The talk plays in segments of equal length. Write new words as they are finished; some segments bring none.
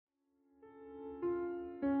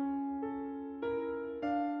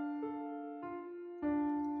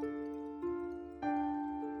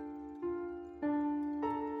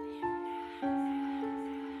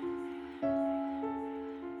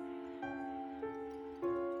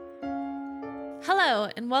Hello,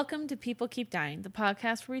 and welcome to People Keep Dying, the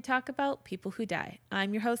podcast where we talk about people who die.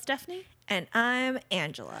 I'm your host, Stephanie. And I'm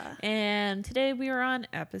Angela. And today we are on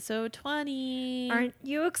episode 20. Aren't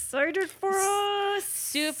you excited for us?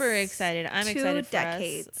 Super excited. I'm excited for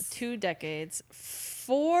us. 2 decades.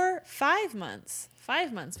 5 months.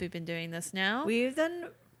 5 months we've been doing this now. We've done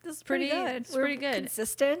this pretty good. It's pretty good.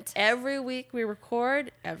 Consistent. Every week we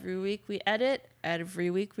record. Every week we edit. Every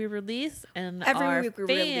week we release. And every week we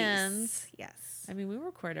fans, release. Yes. I mean, we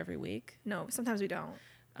record every week. No, sometimes we don't.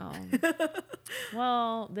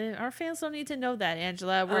 Well, our fans don't need to know that,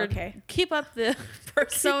 Angela. We're okay. Keep up the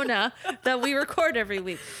persona that we record every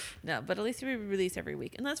week. No, but at least we release every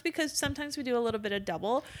week. And that's because sometimes we do a little bit of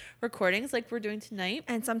double recordings like we're doing tonight.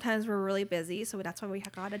 And sometimes we're really busy, so that's why we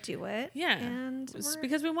gotta do it. Yeah. And it's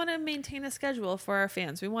because we want to maintain a schedule for our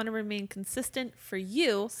fans. We want to remain consistent for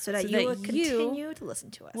you so that you will continue to listen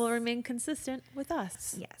to us. Will remain consistent with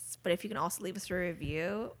us. Yes. But if you can also leave us a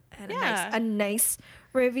review and Yeah. a nice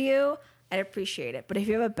review, I'd appreciate it. But if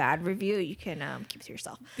you have a bad review, you can keep it to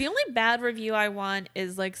yourself. The only bad review I want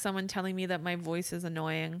is like someone telling me that my voice is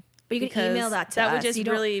annoying. But you can email that to that us. would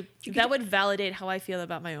just that would validate how I feel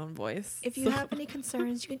about my own voice. If you have any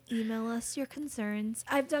concerns, you can email us your concerns.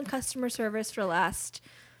 I've done customer service for the last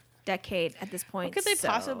decade at this point. What could they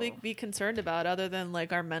possibly be concerned about other than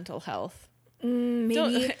like our mental health?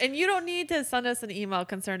 Maybe. And you don't need to send us an email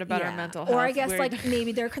concerned about our mental health. Or I guess like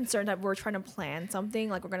maybe they're concerned that we're trying to plan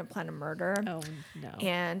something, like we're going to plan a murder. Oh, no.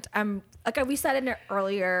 And like we said in an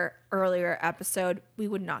earlier episode, we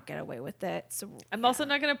would not get away with it. So I'm also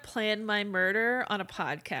not going to plan my murder on a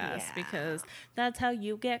podcast because that's how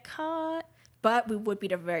you get caught. But we would be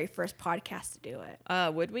the very first podcast to do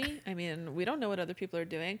it. Would we? I mean, we don't know what other people are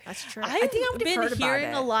doing. That's true. I think I've been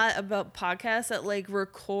hearing a lot about podcasts that like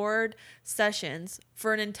record sessions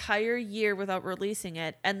for an entire year without releasing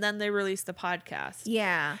it, and then they release the podcast.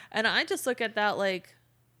 Yeah. And I just look at that like,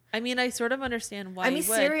 I mean, I sort of understand why. I mean,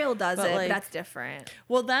 Serial does it, like, but that's different.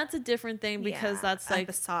 Well, that's a different thing because that's like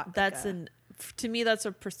episodic. To me, that's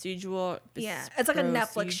a procedural. Yeah, it's like a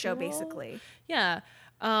Netflix show, basically. Yeah.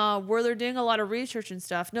 Where they're doing a lot of research and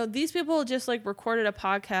stuff. No, these people just like recorded a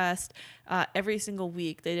podcast every single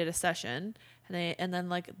week. They did a session, and then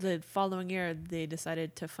like the following year they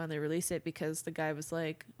decided to finally release it because the guy was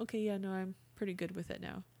like, "Okay, yeah, no, I'm pretty good with it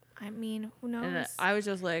now." I mean, who knows? And I was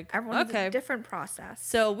just like, everyone has a different process.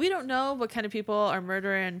 So we don't know what kind of people are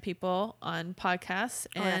murdering people on podcasts.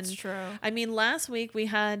 And that's true. I mean, last week we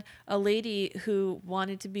had a lady who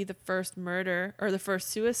wanted to be the first murder or the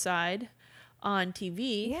first suicide on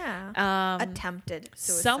TV. Yeah. Attempted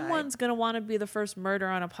suicide. Someone's going to want to be the first murder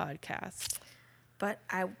on a podcast. But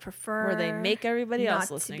I would prefer where they make everybody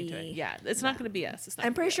else listening to it. Yeah, it's not going to be us.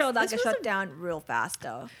 I'm pretty sure that gets shut down real fast,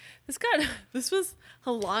 though. This was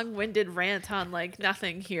a long-winded rant on like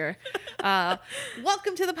nothing here.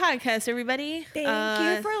 Welcome to the podcast, everybody.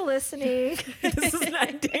 Thank you for listening. This is not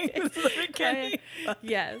ending.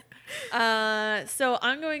 Yes. So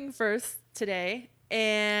I'm going first today.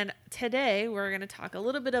 And today we're going to talk a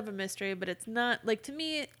little bit of a mystery, but it's not like, to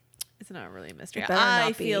me, it's not really a mystery.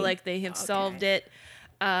 I feel like they have solved it.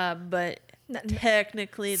 But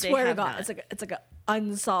technically they have not. It's like an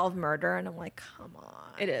unsolved murder. And I'm like, come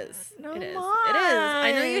on. It is. No, it is. It is.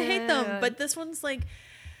 I know you hate them, but this one's like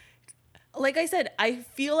I said, I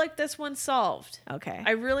feel like this one's solved. Okay.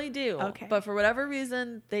 I really do. Okay. But for whatever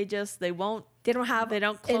reason, they don't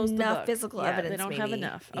close enough physical evidence. They don't have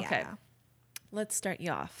enough. Yeah. Okay. Let's start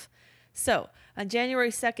you off. So, on January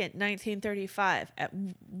 2nd, 1935, at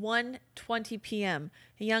 1:20 p.m.,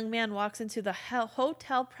 a young man walks into the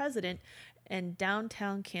Hotel President in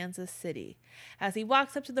downtown Kansas City. As he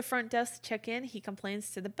walks up to the front desk to check in, he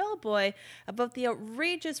complains to the bellboy about the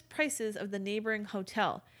outrageous prices of the neighboring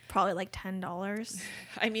hotel. Probably like $10.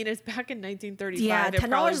 I mean, it's back in 1935. Yeah,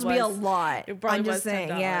 $10 would be a lot. It probably I'm was just saying,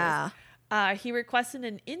 $10. yeah. He requested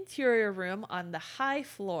an interior room on the high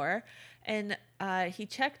floor, and he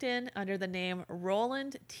checked in under the name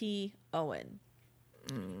Roland T. Owen.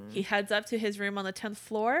 He heads up to his room on the 10th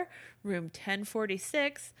floor, room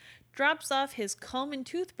 1046, drops off his comb and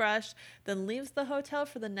toothbrush, then leaves the hotel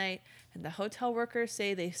for the night, and the hotel workers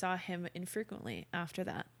say they saw him infrequently after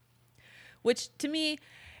that. Which, to me,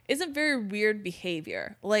 isn't very weird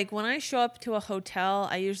behavior. Like, when I show up to a hotel,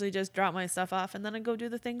 I usually just drop my stuff off and then I go do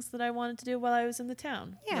the things that I wanted to do while I was in the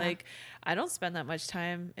town. Yeah. Like, I don't spend that much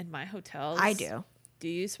time in my hotels. I do. Do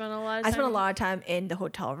you spend a lot of time? I spend a lot of time in the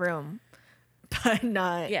hotel room, but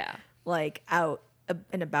not like out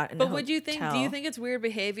and about in the hotel. But do you think it's weird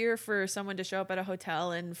behavior for someone to show up at a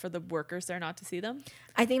hotel and for the workers there not to see them?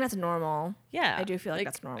 I think that's normal. Yeah. I do feel like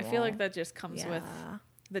that's normal. I feel like that just comes with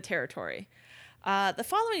the territory. The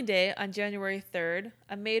following day, on January 3rd,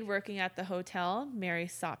 a maid working at the hotel, Mary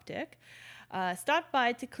Soptic, stopped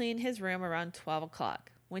by to clean his room around 12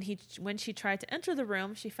 o'clock. When she tried to enter the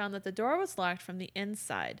room, she found that the door was locked from the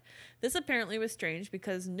inside. This apparently was strange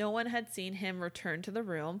because no one had seen him return to the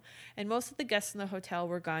room, and most of the guests in the hotel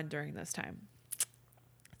were gone during this time.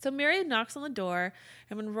 So Mary knocks on the door,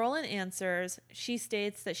 and when Roland answers, she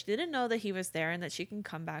states that she didn't know that he was there and that she can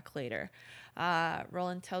come back later.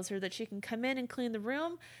 Roland tells her that she can come in and clean the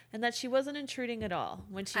room and that she wasn't intruding at all.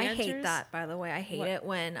 When she enters, hate that, by the way. I hate it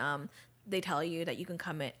when they tell you that you can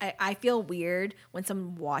come in. I feel weird when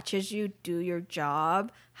someone watches you do your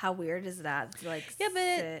job. How weird is that? To, like,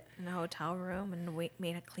 sit in a hotel room and wait,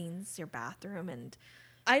 maid cleans your bathroom, and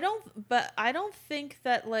I don't think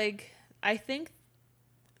that, like, I think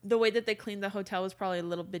the way that they cleaned the hotel was probably a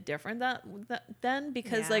little bit different then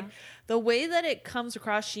because like the way that it comes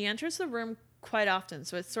across, she enters the room quite often,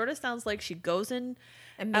 so it sort of sounds like she goes in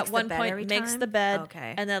and at one point makes the bed,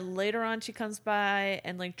 and then later on she comes by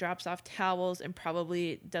and like drops off towels and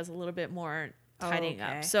probably does a little bit more tidying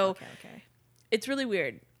up. So it's really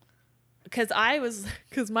weird because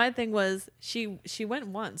my thing was she went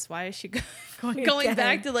once. Why is she going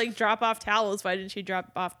back to like drop off towels? Why didn't she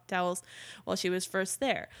drop off towels while she was first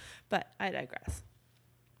there? But I digress.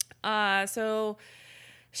 So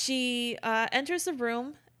she enters the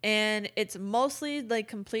room, and it's mostly like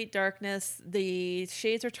complete darkness. The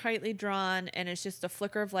shades are tightly drawn, and it's just a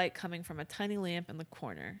flicker of light coming from a tiny lamp in the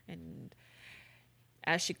corner. And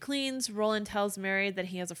as she cleans, Roland tells Mary that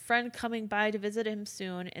he has a friend coming by to visit him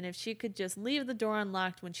soon, and if she could just leave the door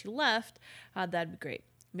unlocked when she left, that'd be great.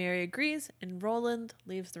 Mary agrees, and Roland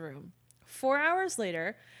leaves the room. 4 hours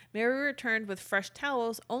later, Mary returned with fresh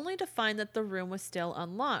towels, only to find that the room was still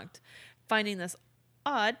unlocked. Finding this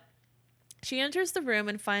odd, she enters the room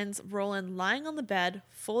and finds Roland lying on the bed,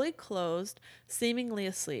 fully clothed, seemingly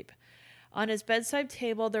asleep. On his bedside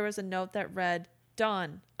table, there was a note that read,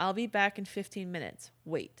 "Dawn, I'll be back in 15 minutes.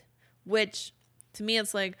 Wait." Which, to me,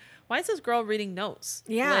 it's like, why is this girl reading notes?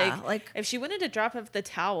 Yeah, like if she wanted to drop off the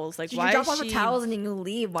towels, like, why drop off the towels and then you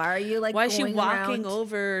leave? Why are you like? Why is she walking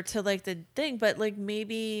over to like the thing? But like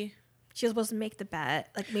maybe she was supposed to make the bed.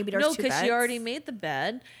 Like maybe there's two beds. No, because she already made the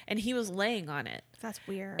bed and he was laying on it. That's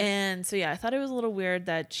weird. And so yeah, I thought it was a little weird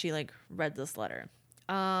that she like read this letter.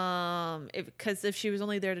 Because if she was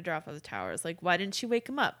only there to drop off the towels, like why didn't she wake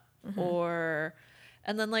him up?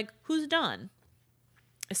 And then like, who's Dawn?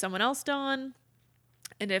 Is someone else Dawn?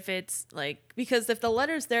 And if it's like, because if the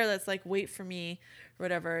letter's there that's like, wait for me or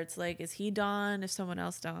whatever, it's like, is he Dawn? Is someone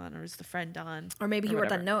else Dawn? Or is the friend Dawn? Or maybe he wrote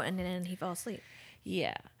that note and then he fell asleep.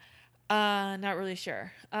 Yeah. Not really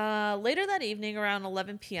sure. Later that evening, around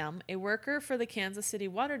 11 p.m., a worker for the Kansas City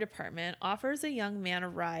Water Department offers a young man a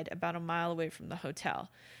ride about a mile away from the hotel.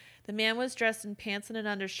 The man was dressed in pants and an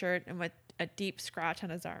undershirt and with a deep scratch on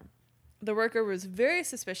his arm. The worker was very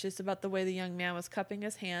suspicious about the way the young man was cupping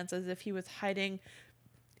his hands as if he was hiding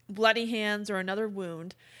bloody hands or another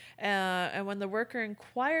wound. And when the worker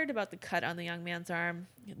inquired about the cut on the young man's arm,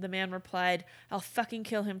 the man replied, "I'll fucking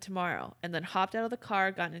kill him tomorrow," and then hopped out of the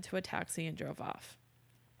car, got into a taxi, and drove off.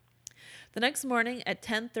 The next morning at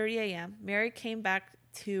 10:30 a.m., Mary came back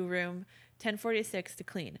to room 1046 to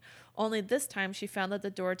clean. Only this time she found that the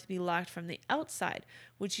door to be locked from the outside,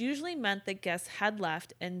 which usually meant that guests had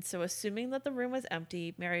left, and so assuming that the room was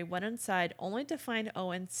empty, Mary went inside only to find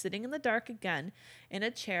Owen sitting in the dark again in a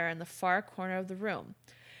chair in the far corner of the room.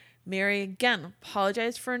 Mary again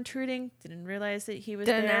apologized for intruding, didn't realize that he was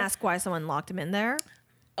there. Didn't ask why someone locked him in there?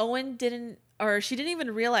 Owen didn't, or she didn't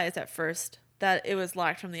even realize at first that it was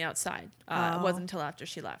locked from the outside. It wasn't until after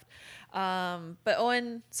she left. But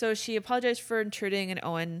Owen, so she apologized for intruding, and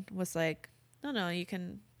Owen was like, no, you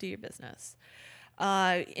can do your business.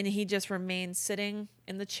 And he just remained sitting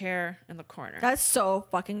in the chair in the corner. That's so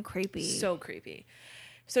fucking creepy. So creepy.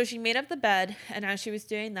 So she made up the bed, and as she was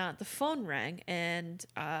doing that, the phone rang, and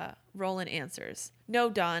Roland answers.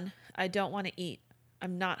 "No, Dawn, I don't want to eat.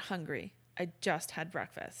 I'm not hungry. I just had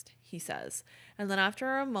breakfast," he says. And then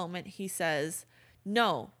after a moment, he says,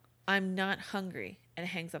 "No, I'm not hungry," and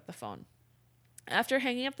hangs up the phone. After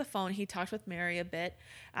hanging up the phone, he talked with Mary a bit,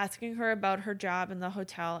 asking her about her job in the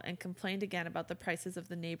hotel, and complained again about the prices of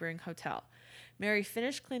the neighboring hotel. Mary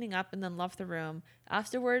finished cleaning up and then left the room.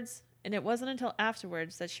 And it wasn't until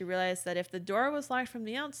afterwards that she realized that if the door was locked from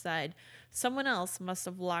the outside, someone else must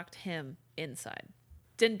have locked him inside.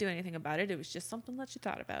 Didn't do anything about it. It was just something that she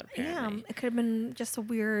thought about, apparently. Yeah, it could have been just a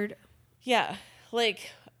weird... Yeah,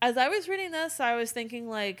 like, as I was reading this, I was thinking,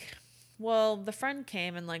 like, well, the friend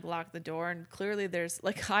came and like locked the door, and clearly there's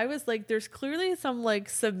like, I was like, there's clearly some like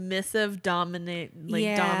submissive domineering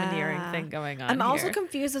thing going on. I'm also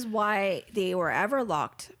confused as why they were ever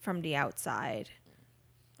locked from the outside.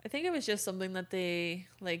 I think it was just something that they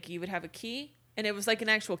like, you would have a key, and it was like an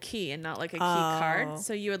actual key and not like a key card.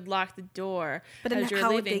 So you would lock the door, but as you're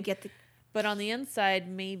leaving. Would they get the? But on the inside,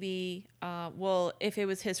 maybe, well, if it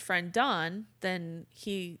was his friend Don, then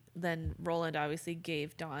Roland obviously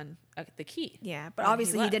gave Don the key. Yeah, but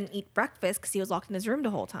obviously he didn't eat breakfast because he was locked in his room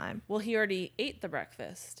the whole time. Well, he already ate the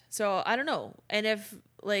breakfast. So I don't know. And if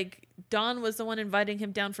like Don was the one inviting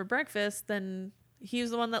him down for breakfast, then he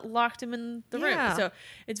was the one that locked him in the room. So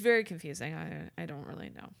it's very confusing. I don't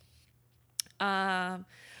really know.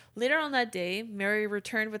 Later on that day, Mary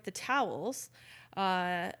returned with the towels.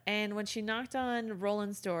 And when she knocked on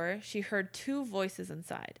Roland's door, she heard two voices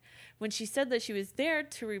inside. When she said that she was there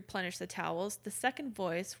to replenish the towels, the second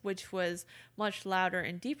voice, which was much louder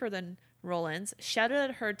and deeper than Roland's, shouted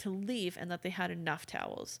at her to leave and that they had enough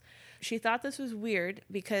towels. She thought this was weird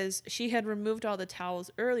because she had removed all the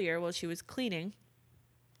towels earlier while she was cleaning.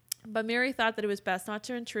 But Mary thought that it was best not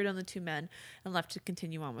to intrude on the two men and left to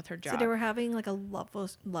continue on with her job. So they were having like a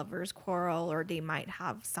lover's quarrel, or they might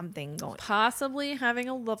have something going. Possibly having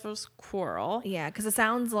a lover's quarrel. Yeah, because it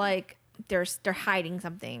sounds like they're hiding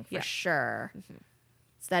something for sure. Mm-hmm.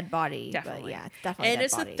 It's dead body. Definitely. But yeah, it's definitely and dead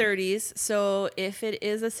it's body. the 30s, so if it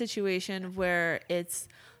is a situation where it's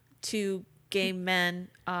two gay men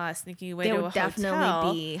sneaking away to a hotel, they would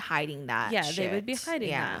definitely be hiding that. Yeah, they would be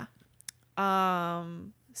hiding that.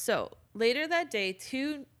 So later that day,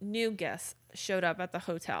 two new guests showed up at the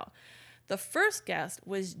hotel. The first guest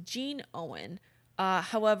was Jean Owen.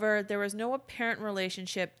 However, there was no apparent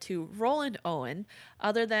relationship to Roland Owen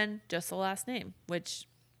other than just the last name, which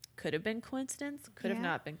could have been coincidence, could have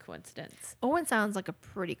not been coincidence. Owen sounds like a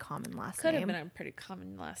pretty common last name. Could have been a pretty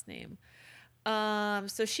common last name.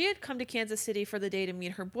 So she had come to Kansas City for the day to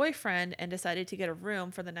meet her boyfriend and decided to get a room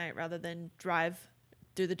for the night rather than drive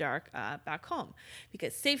through the dark back home,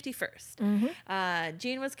 because safety first. Mm-hmm.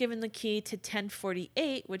 Jean was given the key to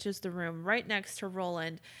 1048, which is the room right next to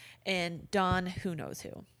Roland and Don who knows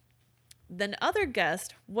who. The other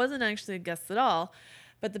guest wasn't actually a guest at all,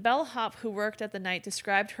 but the bellhop who worked at the night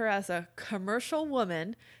described her as a commercial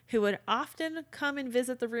woman who would often come and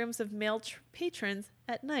visit the rooms of male patrons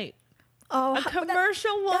at night. Oh, a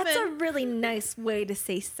commercial woman. That's a really nice way to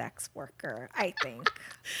say sex worker, I think.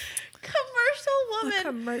 Commercial woman. A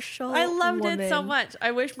commercial I loved woman. it so much.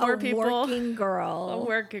 I wish more people. A working girl. A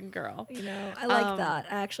working girl. You know, I like that.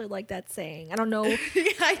 I actually like that saying. I don't know.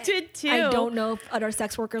 I did too. I don't know if other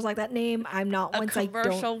sex workers like that name. I'm not one.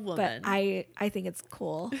 Commercial woman. But I think it's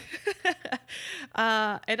cool.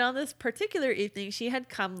 And on this particular evening, she had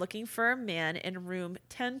come looking for a man in room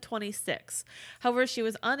 1026. However, she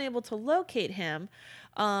was unable to locate him.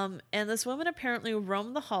 And this woman apparently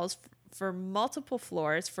roamed the halls for multiple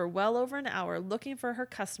floors for well over an hour looking for her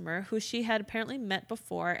customer, who she had apparently met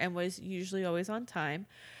before and was usually always on time,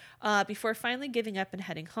 before finally giving up and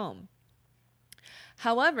heading home.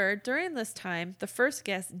 However, during this time, the first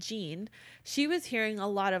guest, Jean, she was hearing a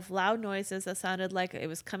lot of loud noises that sounded like it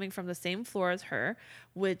was coming from the same floor as her,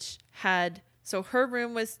 which had, so her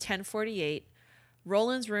room was 1048,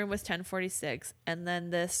 Roland's room was 1046, and then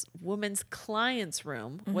this woman's client's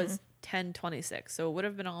room was 1026. So it would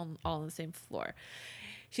have been all on the same floor.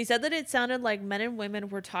 She said that it sounded like men and women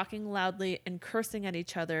were talking loudly and cursing at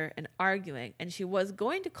each other and arguing, and she was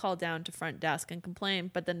going to call down to front desk and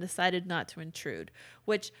complain, but then decided not to intrude,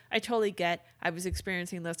 which I totally get. I was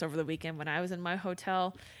experiencing this over the weekend when I was in my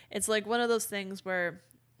hotel. It's like one of those things where,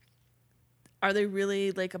 are they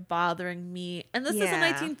really like bothering me? And this is the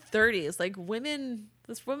 1930s. Like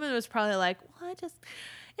this woman was probably like, well,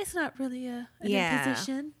 it's not really an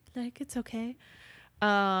imposition. Like, it's okay.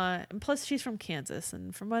 And plus she's from Kansas,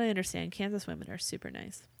 and from what I understand, Kansas women are super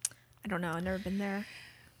nice. I don't know. I've never been there.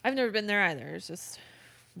 I've never been there either. It's just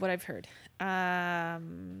what I've heard. All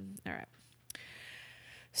right.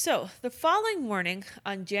 So the following morning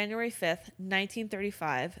on January 5th,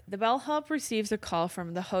 1935, the bellhop receives a call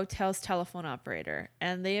from the hotel's telephone operator,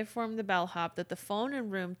 and they informed the bellhop that the phone in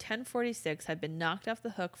room 1046 had been knocked off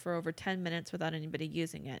the hook for over 10 minutes without anybody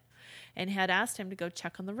using it, and had asked him to go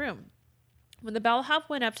check on the room. When the bellhop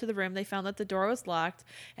went up to the room, they found that the door was locked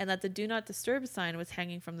and that the Do Not Disturb sign was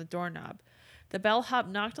hanging from the doorknob. The bellhop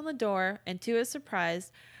knocked on the door, and to his surprise,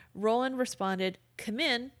 Roland responded, "Come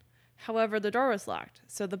in." However, the door was locked,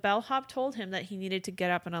 so the bellhop told him that he needed to get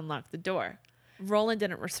up and unlock the door. Roland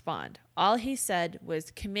didn't respond. All he said was,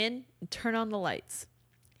 "Come in and turn on the lights."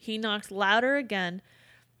 He knocked louder again,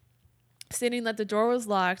 stating that the door was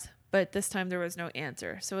locked, but this time there was no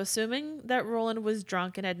answer. So assuming that Roland was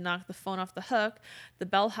drunk and had knocked the phone off the hook, the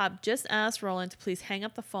bellhop just asked Roland to please hang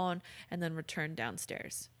up the phone and then return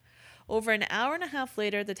downstairs. Over an hour and a half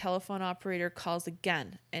later, the telephone operator calls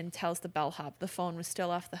again and tells the bellhop the phone was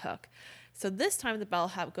still off the hook. So this time the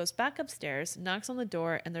bellhop goes back upstairs, knocks on the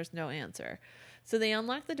door, and there's no answer. So they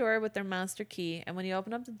unlock the door with their master key, and when he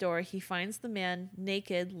opens up the door, he finds the man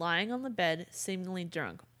naked, lying on the bed, seemingly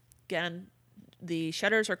drunk. Again, the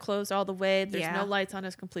shutters are closed all the way. There's no lights on.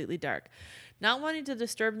 It's completely dark. Not wanting to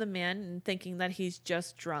disturb the man and thinking that he's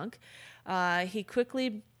just drunk,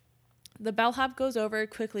 the bellhop goes over,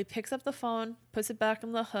 quickly picks up the phone, puts it back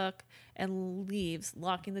on the hook, and leaves,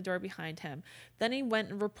 locking the door behind him. Then he went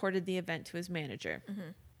and reported the event to his manager. Mm-hmm.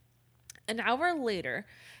 An hour later,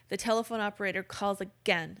 the telephone operator calls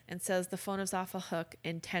again and says the phone is off a hook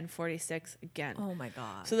in 10:46 again. Oh my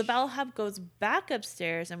God. So the bellhop goes back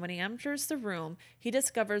upstairs, and when he enters the room, he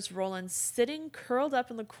discovers Roland sitting curled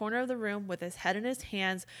up in the corner of the room with his head in his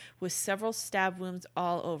hands with several stab wounds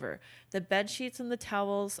all over. The bed sheets and the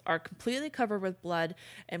towels are completely covered with blood,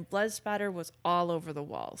 and blood spatter was all over the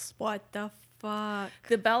walls. What the fuck?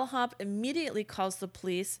 The bellhop immediately calls the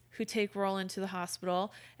police, who take Roland to the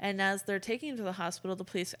hospital. And as they're taking him to the hospital, the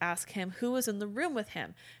police ask him who was in the room with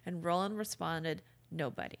him. And Roland responded,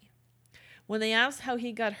 nobody. When they asked how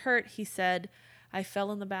he got hurt, he said, I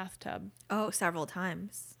fell in the bathtub. Oh, several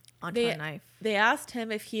times. Onto a knife. They asked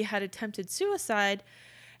him if he had attempted suicide.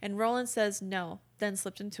 And Roland says no, then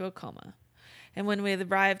slipped into a coma. And when we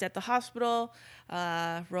arrived at the hospital,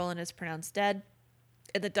 Roland is pronounced dead.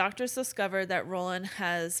 And the doctors discovered that Roland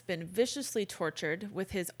has been viciously tortured,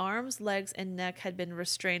 with his arms, legs, and neck had been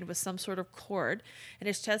restrained with some sort of cord, and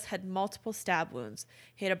his chest had multiple stab wounds.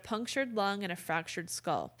 He had a punctured lung and a fractured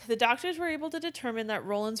skull. The doctors were able to determine that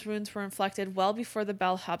Roland's wounds were inflicted well before the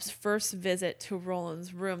bellhop's first visit to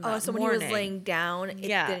Roland's room that morning. So when he was laying down, it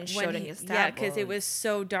didn't show any stab wounds. Yeah, because it was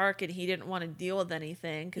so dark and he didn't want to deal with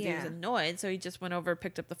anything because he was annoyed, so he just went over,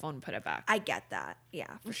 picked up the phone, and put it back. I get that.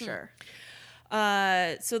 Yeah, for sure.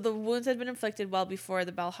 So the wounds had been inflicted well before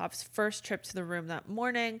the bellhop's first trip to the room that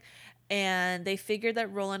morning, and they figured that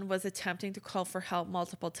Roland was attempting to call for help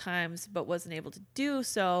multiple times but wasn't able to do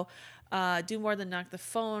so, do more than knock the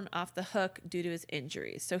phone off the hook due to his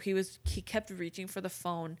injuries. So he kept reaching for the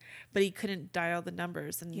phone, but he couldn't dial the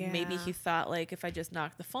numbers, and maybe he thought, like, if I just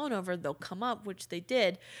knock the phone over, they'll come up, which they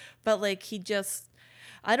did, but like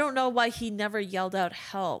I don't know why he never yelled out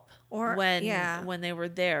help when they were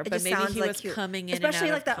there, but maybe he was coming in especially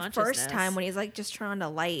and out like that of first time when he's like just turn on the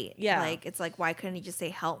light. Yeah, like it's like, why couldn't he just say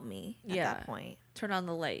help me at that point? Turn on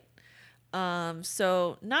the light.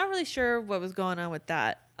 So not really sure what was going on with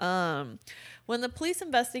that. When the police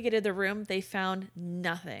investigated the room, they found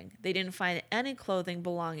nothing. They didn't find any clothing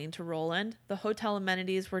belonging to Roland. The hotel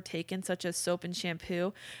amenities were taken, such as soap and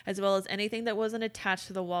shampoo, as well as anything that wasn't attached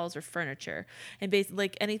to the walls or furniture, and basically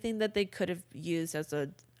like anything that they could have used as a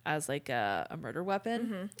murder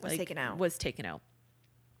weapon was taken out.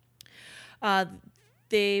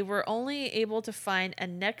 They were only able to find a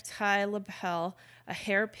necktie lapel, a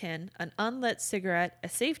hairpin, an unlit cigarette, a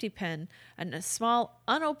safety pin, and a small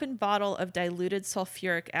unopened bottle of diluted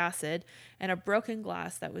sulfuric acid, and a broken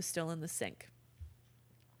glass that was still in the sink.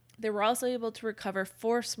 They were also able to recover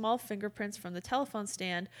 4 small fingerprints from the telephone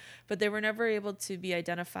stand, but they were never able to be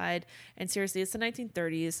identified. And seriously, it's the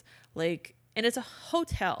 1930s, and it's a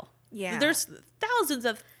hotel. Yeah. There's thousands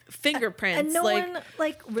of fingerprints. And no one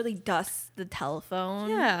really dusts the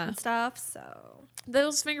telephone and stuff, so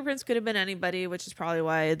those fingerprints could have been anybody, which is probably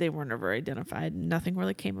why they were never identified. Nothing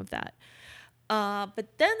really came of that.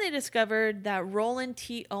 But then they discovered that Roland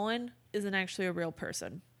T. Owen isn't actually a real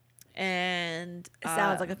person. And it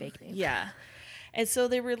sounds like a fake name. Yeah. And so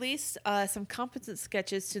they released some competent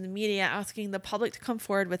sketches to the media asking the public to come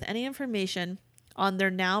forward with any information on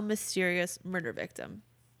their now mysterious murder victim.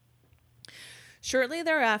 Shortly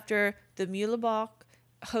thereafter, the Mühlebach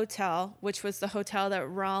Hotel, which was the hotel that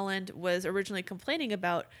Roland was originally complaining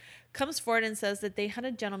about, comes forward and says that they had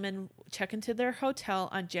a gentleman check into their hotel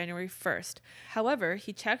on January 1st. However,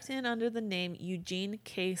 he checked in under the name Eugene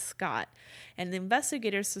K. Scott, and the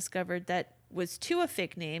investigators discovered that was a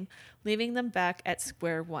fake name, leaving them back at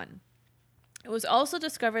square one. It was also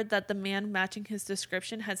discovered that the man matching his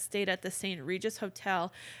description had stayed at the St. Regis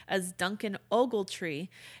Hotel as Duncan Ogletree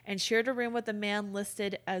and shared a room with a man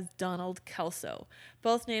listed as Donald Kelso.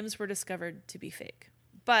 Both names were discovered to be fake.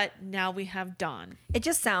 But now we have Don. It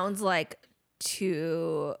just sounds like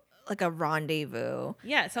like a rendezvous.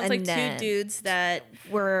 Yeah, it sounds like two dudes that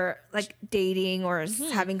were like dating or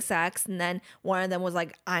having sex, and then one of them was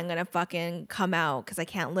like, I'm gonna fucking come out because I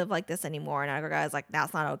can't live like this anymore, and the other guy was like,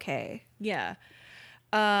 that's not okay. Yeah.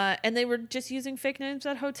 And they were just using fake names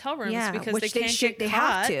at hotel rooms because which they can't get caught.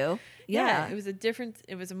 Have to. Yeah.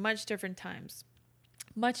 It was a much different times.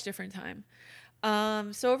 Much different time.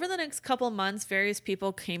 So over the next couple months, various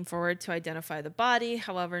people came forward to identify the body.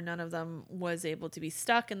 However, none of them was able to be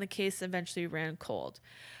stuck, and the case eventually ran cold.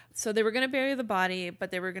 So they were going to bury the body,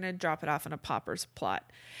 but they were going to drop it off in a pauper's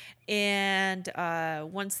plot. And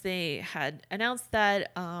once they had announced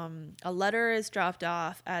that, a letter is dropped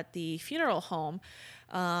off at the funeral home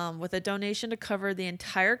with a donation to cover the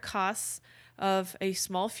entire costs of a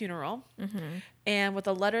small funeral, and with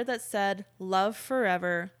a letter that said, "Love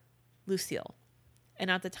forever, Lucille." And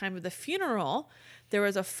at the time of the funeral, there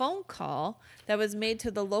was a phone call that was made to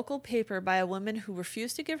the local paper by a woman who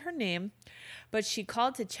refused to give her name, but she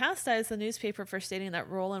called to chastise the newspaper for stating that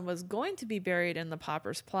Roland was going to be buried in the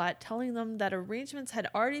pauper's plot, telling them that arrangements had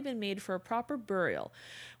already been made for a proper burial.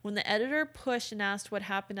 When the editor pushed and asked what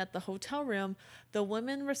happened at the hotel room, the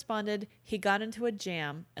woman responded, "He got into a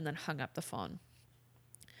jam," and then hung up the phone.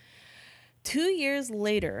 2 years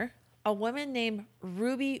later, a woman named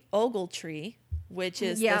Ruby Ogletree, which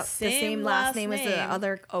is the same last name as the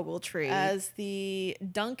other Ogletree, as the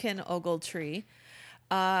Duncan Ogletree,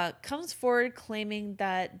 comes forward claiming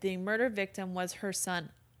that the murder victim was her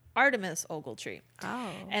son, Artemis Ogletree.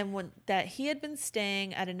 And that he had been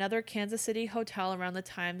staying at another Kansas City hotel around the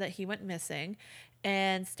time that he went missing.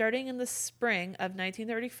 And starting in the spring of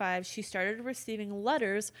 1935, she started receiving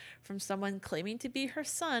letters from someone claiming to be her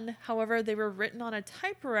son. However, they were written on a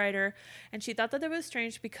typewriter, and she thought that it was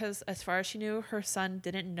strange because, as far as she knew, her son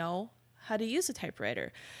didn't know how to use a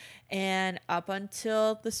typewriter. And up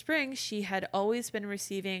until the spring, she had always been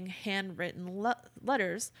receiving handwritten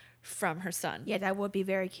letters from her son. Yeah, that would be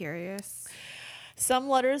very curious. Some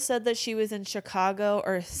letters said that she was in Chicago,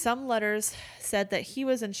 or some letters said that he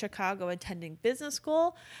was in Chicago attending business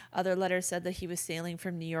school. Other letters said that he was sailing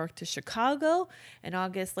from New York to Chicago. In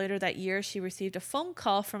August later that year, she received a phone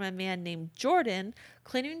call from a man named Jordan,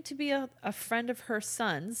 claiming to be a friend of her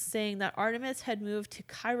son's, saying that Artemis had moved to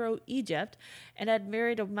Cairo, Egypt, and had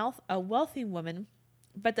married a wealthy woman,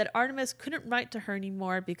 but that Artemis couldn't write to her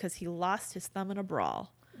anymore because he lost his thumb in a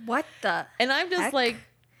brawl. What the And I'm just heck? like...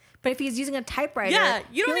 But if he's using a typewriter,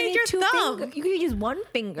 you don't need your thumb. You can use one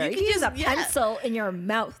finger. You can use a pencil in your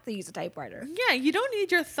mouth to use a typewriter. Yeah, you don't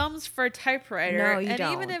need your thumbs for a typewriter. No, you don't.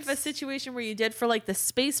 don't. Even if a situation where you did for like the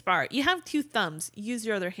space bar, you have two thumbs. Use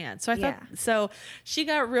your other hand. So I thought. So she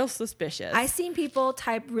got real suspicious. I've seen people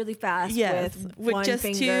type really fast with one just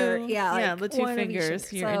finger. The two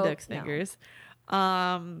fingers, your index fingers.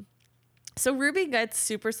 So Ruby gets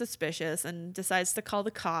super suspicious and decides to call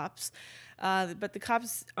the cops. But the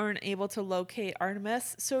cops aren't able to locate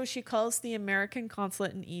Artemis, so she calls the American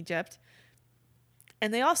consulate in Egypt,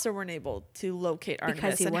 and they also weren't able to locate Artemis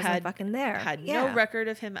because he wasn't fucking there. Had no record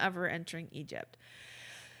of him ever entering Egypt.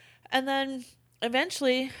 And then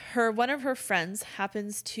eventually, one of her friends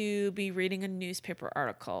happens to be reading a newspaper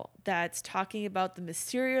article that's talking about the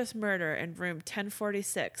mysterious murder in room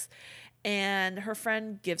 1046. And her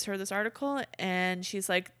friend gives her this article, and she's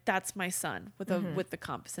like, "That's my son," with the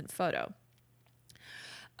composite photo.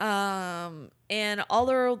 And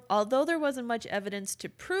although there wasn't much evidence to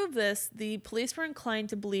prove this, the police were inclined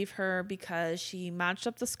to believe her because she matched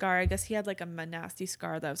up the scar. I guess he had like a nasty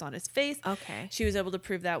scar that was on his face. Okay. She was able to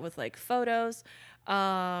prove that with like photos.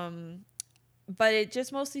 But it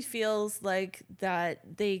just mostly feels like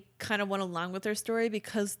that they kind of went along with their story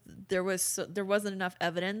because there wasn't enough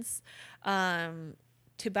evidence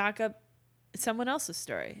to back up someone else's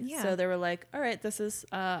story. Yeah. So they were like, all right, this is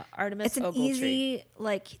Artemis Ogletree. It's an easy,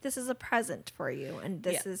 this is a present for you. And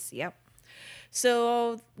this is,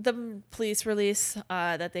 So the police release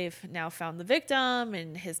that they've now found the victim,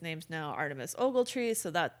 and his name's now Artemis Ogletree.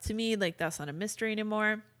 So that, to me, that's not a mystery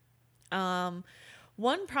anymore.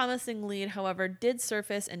 One promising lead, however, did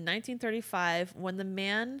surface in 1935 when a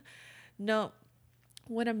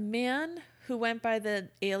man who went by the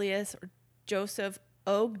alias Joseph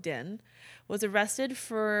Ogden was arrested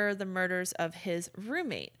for the murders of his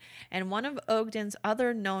roommate. And one of Ogden's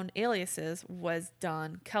other known aliases was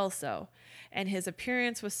Don Kelso. And his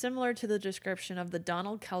appearance was similar to the description of the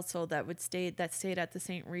Donald Kelso that stayed at the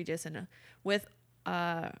St. Regis with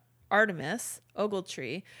Artemis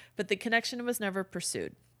Ogletree, but the connection was never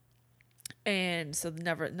pursued. And so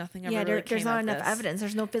nothing ever really came there's not of enough this. evidence.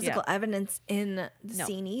 There's no physical evidence in the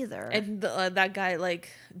scene either. And that guy,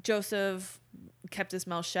 Joseph kept his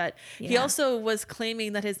mouth shut. Yeah. He also was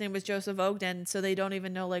claiming that his name was Joseph Ogden, so they don't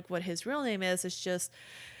even know like what his real name is. It's just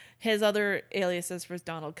his other aliases was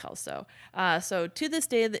Donald Kelso. So to this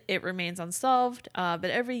day, it remains unsolved. But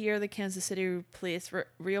every year, the Kansas City police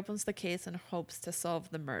reopens the case in hopes to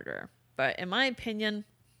solve the murder. But in my opinion,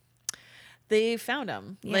 they found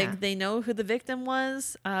him. Yeah. Like, they know who the victim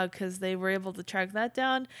was because they were able to track that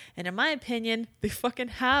down. And in my opinion, they fucking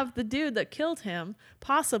have the dude that killed him,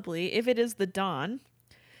 possibly, if it is Don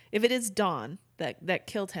that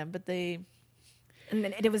killed him. But they... And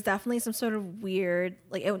it was definitely some sort of weird,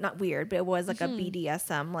 like, not weird, but it was like a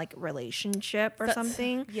BDSM, like, relationship or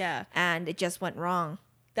something. Yeah. And it just went wrong.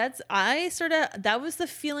 That was the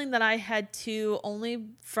feeling that I had too, only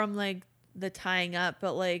from, like, the tying up,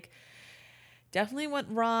 but, like, definitely went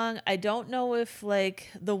wrong. I don't know if,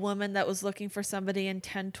 like, the woman that was looking for somebody in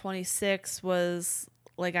 1026 was,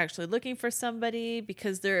 like, actually looking for somebody,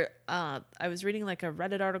 because I was reading, like, a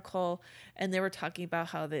Reddit article, and they were talking about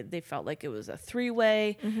how they felt like it was a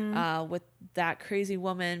three-way with that crazy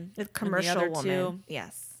woman, with commercial and the other woman. two,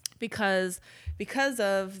 Yes. because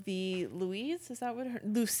of the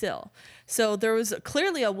Lucille. So there was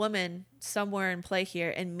clearly a woman somewhere in play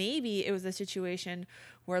here, and maybe it was a situation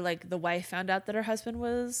where, like, the wife found out that her husband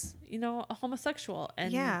was, a homosexual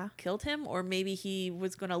and killed him, or maybe he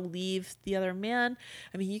was going to leave the other man.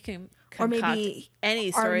 I mean, you can concoct, or maybe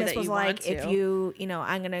any story that you want to. If you,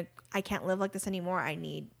 I can't live like this anymore.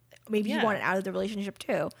 Maybe you want it out of the relationship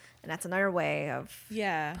too, and that's another way of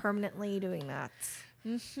permanently doing that.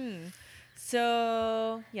 Mm-hmm.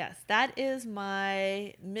 So, yes, that is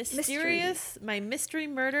my mystery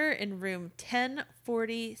murder in room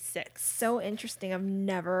 1046. So interesting. I've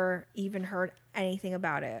never even heard anything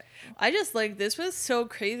about it. I just, like, this was so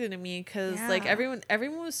crazy to me because, like,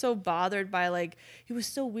 everyone was so bothered by, like, it was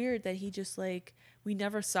so weird that he just, like, we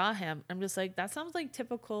never saw him. I'm just like, that sounds like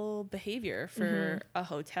typical behavior for a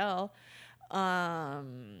hotel. But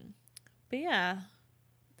yeah.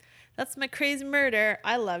 That's my crazy murder.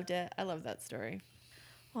 I loved it. I love that story.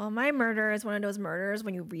 Well, my murder is one of those murders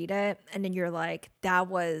when you read it and then you're like, that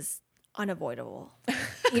was unavoidable.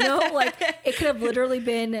 Like, it could have literally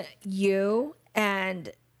been you,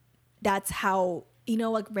 and that's how,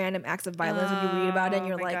 like, random acts of violence when you read about it and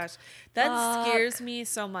you're like, gosh. That scares me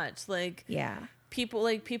so much. Like, yeah.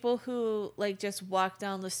 People who, like, just walk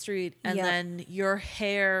down the street and then your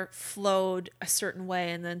hair flowed a certain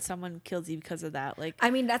way and then someone kills you because of that. Like, I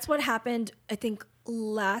mean, that's what happened, I think,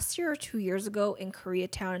 last year or 2 years ago in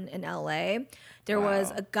Koreatown in LA. There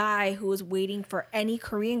was a guy who was waiting for any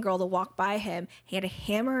Korean girl to walk by him. He had a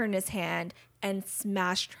hammer in his hand and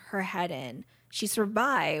smashed her head in. She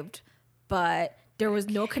survived, but there was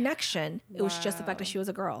no connection. It was just the fact that she was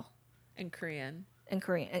a girl. In Korean. In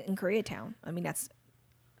Koreatown. I mean, that's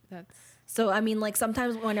so, I mean, like,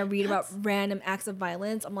 sometimes when I read about random acts of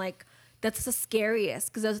violence, I'm like, that's the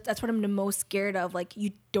scariest, because that's what I'm the most scared of. Like,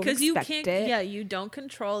 you don't expect it. Yeah, you don't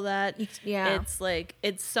control that. It's like,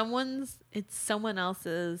 it's someone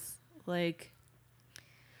else's, like,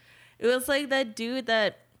 it was like that dude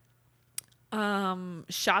that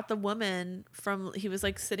shot the woman he was,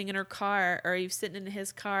 like, sitting in her car, or he was sitting in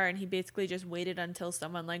his car, and he basically just waited until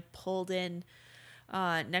someone, like, pulled in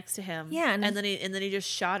next to him, and then he just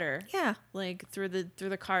shot her, like, through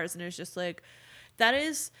the cars, and it was just like, that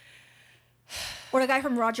is. Or the guy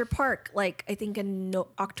from Roger Park, like, I think in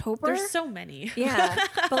October. There's so many.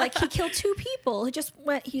 But, like, he killed 2 people.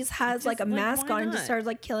 He has like a mask on and just started,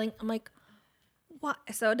 like, killing. I'm like, what?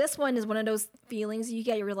 So this one is one of those feelings you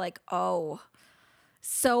get. You're like, oh,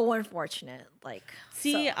 so unfortunate. Like,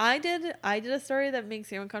 see, so. I did a story that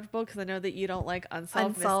makes you uncomfortable because I know that you don't like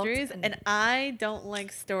unsolved mysteries, and I don't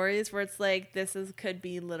like stories where it's like could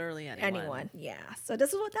be literally anyone. Yeah. So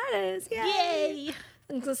this is what that is. Yay!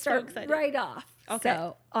 And so start right off. Okay.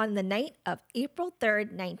 So on the night of April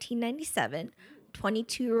 3rd, 1997,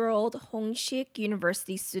 22-year-old Hongshik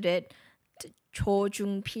University student Cho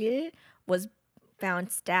Jung-pil was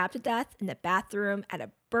found stabbed to death in the bathroom at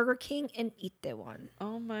a Burger King in Itaewon.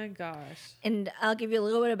 Oh my gosh. And I'll give you a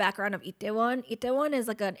little bit of background of Itaewon. Itaewon is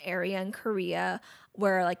like an area in Korea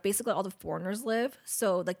where, like, basically all the foreigners live.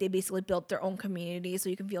 So, like, they basically built their own community so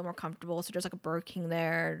you can feel more comfortable. So there's like a Burger King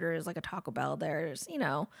there. There's like a Taco Bell there. There's,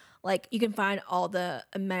 like, you can find all the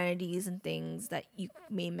amenities and things that you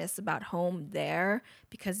may miss about home there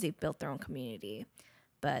because they built their own community.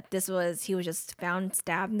 But he was just found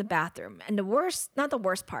stabbed in the bathroom. And not the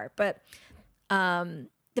worst part, but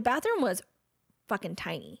the bathroom was fucking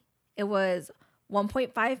tiny. It was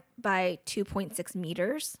 1.5 by 2.6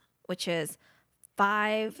 meters, which is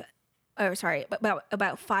 5 Oh, sorry,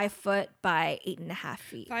 about 5 foot by 8.5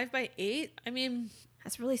 feet. 5 by 8? I mean,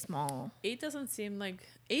 that's really small. 8 doesn't seem like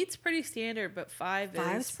 8's pretty standard, but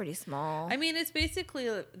 5's pretty small. I mean, it's basically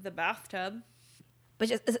the bathtub.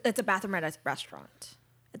 But it's a bathroom at a restaurant,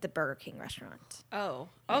 at the Burger King restaurant. Oh,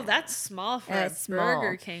 that's small for a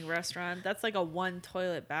Burger King restaurant. That's like a 1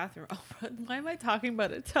 toilet bathroom. Oh, why am I talking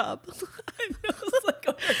about a tub? I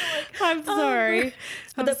know, I'm sorry.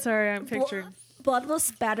 I'm sorry. I'm picturing. Blood was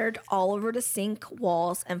spattered all over the sink,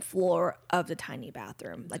 walls, and floor of the tiny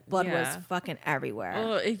bathroom. Like blood was fucking everywhere.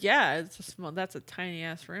 Oh, yeah, it's a small. That's a tiny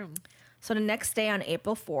ass room. So the next day, on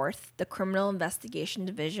April 4th, the Criminal Investigation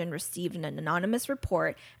Division received an anonymous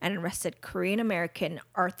report and arrested Korean-American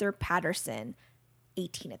Arthur Patterson,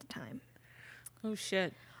 18 at the time. Oh,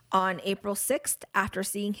 shit. On April 6th, after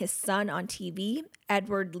seeing his son on TV,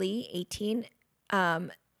 Edward Lee, 18,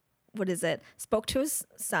 spoke to his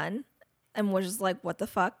son and was just like, what the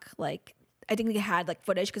fuck? Like, I think they had like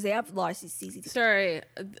footage because they have a lot of CCTV. Sorry,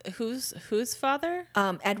 whose father?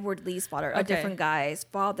 Edward Lee's father, a different guy's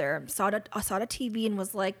father. Saw the TV and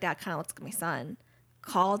was like, that kind of looks like my son.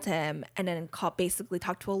 Called him and then basically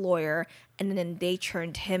talked to a lawyer, and then they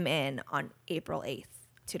turned him in on April 8th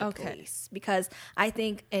to the police. Because I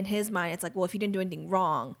think in his mind, it's like, well, if you didn't do anything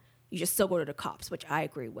wrong, you just still go to the cops, which I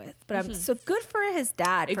agree with. But I'm so good for his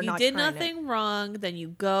dad. If you did nothing wrong, then you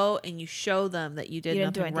go and you show them that you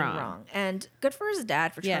didn't do anything wrong. And good for his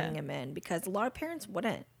dad for turning him in, because a lot of parents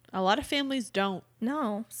wouldn't. A lot of families don't.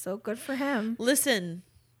 No, so good for him. Listen,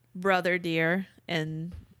 brother dear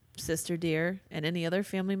and sister dear and any other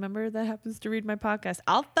family member that happens to read my podcast,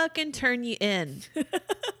 I'll fucking turn you in.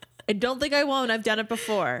 I don't think I won't. I've done it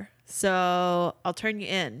before. So I'll turn you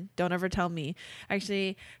in. Don't ever tell me.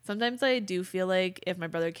 Actually, sometimes I do feel like if my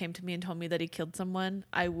brother came to me and told me that he killed someone,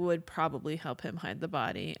 I would probably help him hide the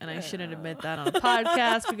body. And I shouldn't admit that on a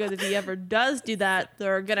podcast, because if he ever does do that,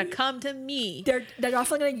 they're going to come to me. They're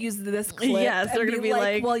definitely going to use this clip. Yes, they're going to be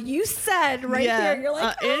like, well, you said right here. You're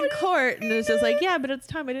like, in court. And it's just like, yeah, but at the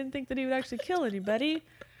time I didn't think that he would actually kill anybody.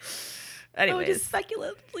 Anyways. Just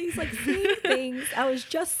speculatively like saying things. I was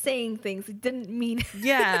just saying things. It didn't mean.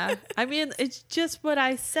 Yeah. I mean, it's just what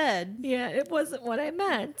I said. Yeah, it wasn't what I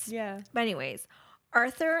meant. Yeah. But anyways,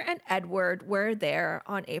 Arthur and Edward were there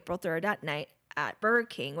on April 3rd that night at Burger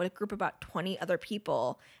King with a group of about 20 other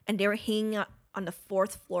people. And they were hanging out on the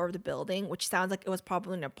 4th floor of the building, which sounds like it was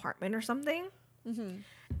probably an apartment or something. Mm-hmm.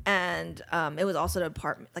 And it was also the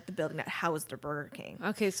apartment, like the building that housed the Burger King.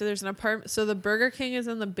 Okay, so there's an apartment. So the Burger King is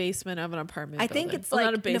in the basement of an apartment. I think it's like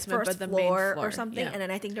not a basement, but the main floor or something. Yeah. And then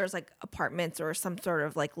I think there's like apartments or some sort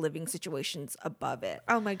of like living situations above it.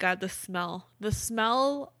 Oh my God, the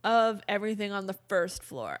smell of everything on the 1st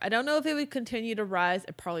floor. I don't know if it would continue to rise.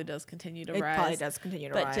 It probably does continue to rise. It probably does continue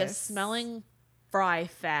to rise. But just smelling fry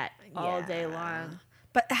fat all day long.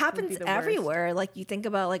 But it happens everywhere. Worst. Like you think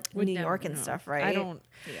about like New York and stuff, right?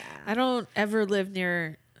 I don't ever live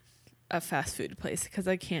near a fast food place because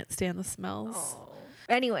I can't stand the smells. Oh.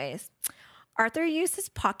 Anyways, Arthur used his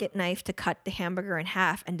pocket knife to cut the hamburger in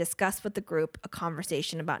half and discuss with the group a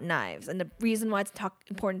conversation about knives. And the reason why it's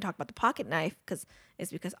important to talk about the pocket knife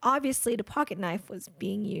is because obviously the pocket knife was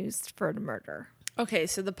being used for the murder. Okay,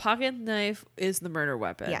 so the pocket knife is the murder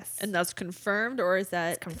weapon. Yes. And that's confirmed, or is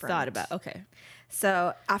that thought about? Okay.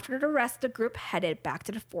 So after the rest of the group headed back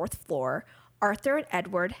to the 4th floor, Arthur and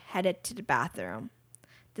Edward headed to the bathroom.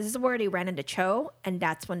 This is where they ran into Cho, and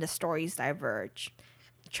that's when the stories diverge.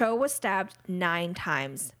 Cho was stabbed 9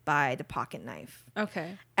 times by the pocket knife.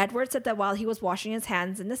 Okay. Edward said that while he was washing his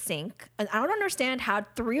hands in the sink, and I don't understand how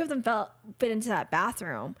 3 of them fit into that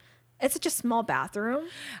bathroom. It's such a small bathroom.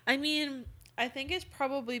 I mean, I think it's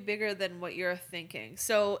probably bigger than what you're thinking.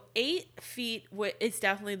 So 8 feet is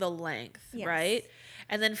definitely the length, yes. Right?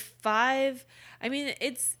 And then 5, I mean,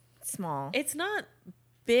 it's small. It's not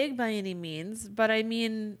big by any means, but I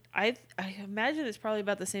mean, I imagine it's probably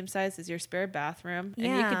about the same size as your spare bathroom, and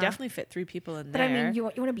you could definitely fit 3 people in there. But I mean, you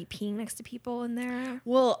want to be peeing next to people in there?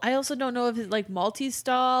 Well, I also don't know if it's like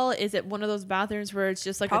multi-stall. Is it one of those bathrooms where it's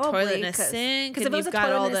just like probably, a toilet and a sink? Because if it was a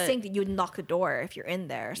toilet and a sink, you would knock the door if you're in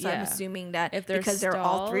there. So I'm assuming that if because there are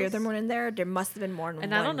all 3 of them were in there must have been more than one.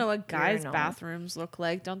 And I don't know what guys' bathrooms look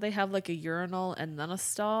like. Don't they have like a urinal and then a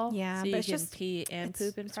stall? Yeah, so you can pee and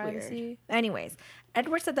poop in privacy. Weird. Anyways,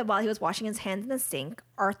 Edward said that while he was washing his hands in the sink,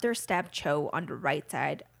 Arthur stabbed Cho on the right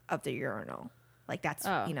side of the urinal. Like that's,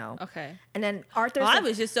 Okay. And then Arthur I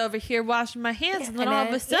was just over here washing my hands, and then all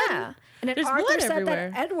of a sudden, and then Arthur said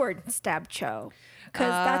that Edward stabbed Cho.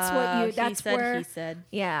 Because he said.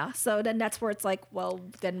 Yeah. So then that's where it's like, well,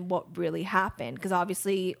 then what really happened? Because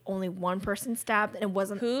obviously only one person stabbed, and it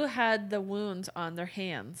wasn't. Who had the wounds on their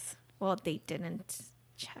hands? Well, they didn't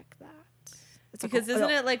check that. Because isn't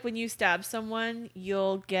it like when you stab someone,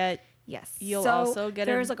 you'll get... Yes. You'll also get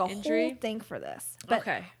there's an like a injury? whole thing for this. But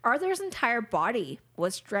Okay. Arthur's entire body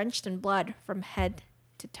was drenched in blood from head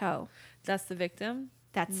to toe. That's the victim?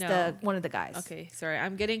 That's No. one of the guys. Okay, sorry.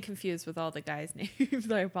 I'm getting confused with all the guys'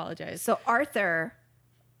 names. I apologize. So Arthur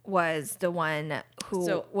was the one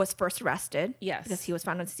who was first arrested. Yes. Because he was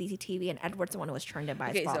found on CCTV, and Edward's the one who was turned in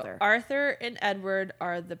by his father. So Arthur and Edward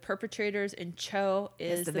are the perpetrators, and Cho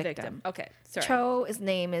is the victim. Okay, sorry. Cho's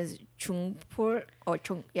name is Jungpur or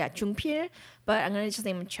Jungpil, but I'm gonna just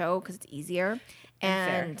name him Cho because it's easier.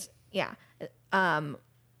 And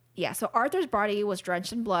so Arthur's body was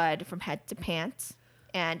drenched in blood from head to pants,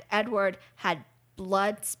 and Edward had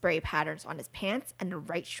blood spray patterns on his pants and the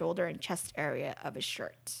right shoulder and chest area of his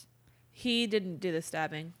shirt. He didn't do the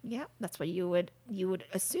stabbing. Yeah, that's what you would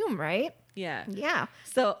assume, right? Yeah. Yeah.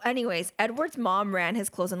 So anyways, Edward's mom ran his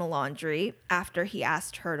clothes in the laundry after he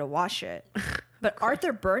asked her to wash it. But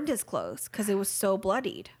Arthur burned his clothes because it was so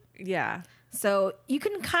bloodied. Yeah. So you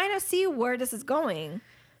can kind of see where this is going.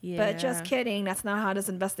 Yeah. But just kidding, that's not how this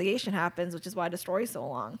investigation happens, which is why the story's so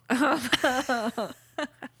long.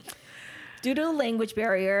 Due to the language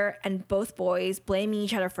barrier and both boys blaming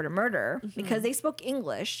each other for the murder because they spoke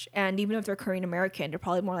English, and even if they're Korean American, they're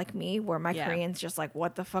probably more like me, where my Korean's just like,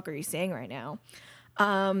 what the fuck are you saying right now?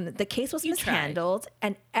 The case was mishandled,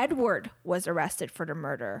 and Edward was arrested for the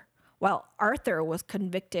murder, while Arthur was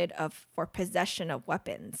convicted for possession of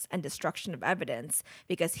weapons and destruction of evidence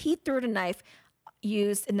because he threw the knife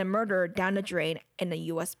used in the murder down the drain in a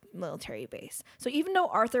U.S. military base. So even though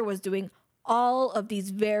Arthur was doing all of these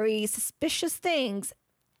very suspicious things,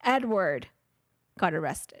 Edward got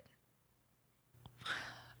arrested.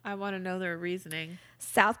 I want to know their reasoning.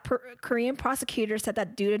 South Korean prosecutors said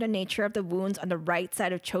that due to the nature of the wounds on the right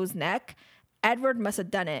side of Cho's neck, Edward must have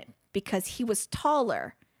done it because he was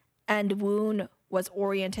taller and the wound was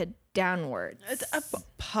oriented downwards. It's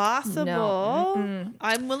possible. No.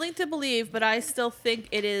 I'm willing to believe, but I still think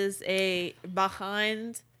it is a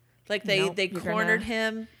behind. Like they cornered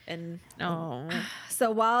him and So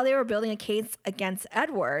while they were building a case against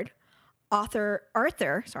Edward, Arthur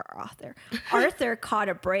caught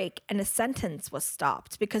a break and his sentence was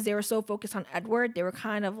stopped because they were so focused on Edward. They were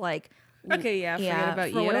kind of like, forget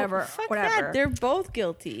about you. Whatever. That. They're both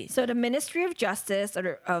guilty. So the Ministry of Justice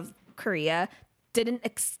of Korea didn't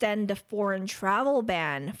extend the foreign travel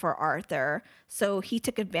ban for Arthur, so he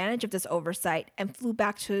took advantage of this oversight and flew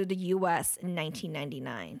back to the U.S. in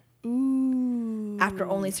 1999. Ooh. After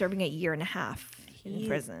only serving a year and a half in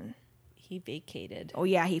prison. He vacated. Oh,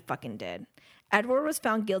 yeah, he fucking did. Edward was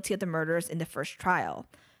found guilty of the murders in the first trial,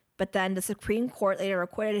 but then the Supreme Court later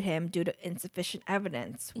acquitted him due to insufficient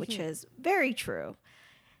evidence, which is very true.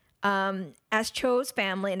 As Cho's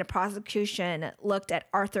family and the prosecution looked at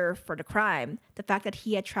Arthur for the crime, the fact that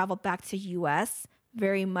he had traveled back to U.S.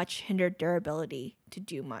 very much hindered their ability to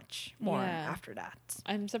do much more after that.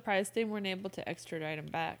 I'm surprised they weren't able to extradite him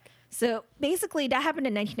back. So basically, that happened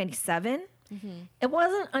in 1997. It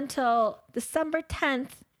wasn't until December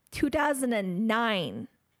 10th, 2009.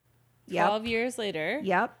 12 years later.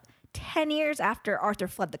 Yep. 10 years after Arthur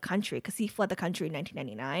fled the country, because he fled the country in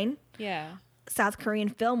 1999. Yeah. South Korean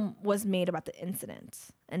film was made about the incident,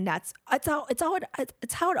 and it's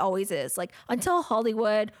how it always is. Like, until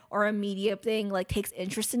Hollywood or a media thing like takes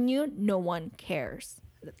interest in you, no one cares.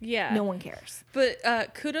 Yeah, no one cares.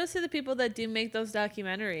 But kudos to the people that do make those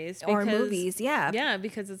documentaries or movies. Yeah,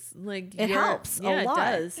 because it's like it helps a lot. It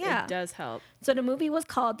does. Yeah. It does help. So the movie was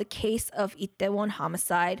called The Case of Itaewon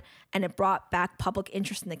Homicide, and it brought back public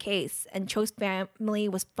interest in the case. And Cho's family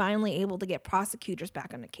was finally able to get prosecutors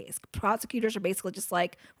back on the case. Prosecutors are basically just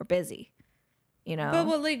like, we're busy, you know. But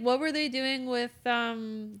what were they doing with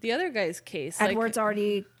the other guy's case? Edward's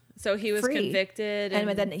already. So he was convicted, and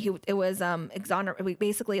then it was exonerated.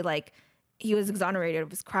 Basically, like, he was exonerated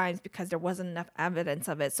of his crimes because there wasn't enough evidence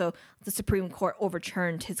of it. So the Supreme Court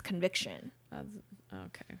overturned his conviction.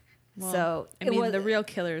 Okay. Well, so the real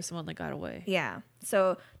killer is the one that got away. Yeah.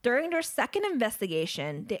 So during their second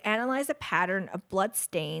investigation, they analyzed a pattern of blood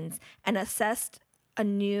stains and assessed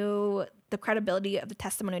the credibility of the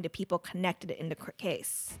testimony of the people connected in the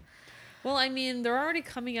case. Well, I mean, they're already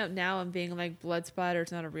coming out now and being like blood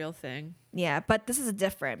splatter's not a real thing. Yeah, but this is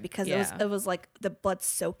different because it was like the blood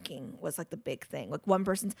soaking was like the big thing. Like, one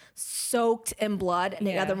person's soaked in blood and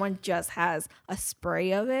the other one just has a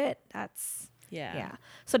spray of it. That's yeah.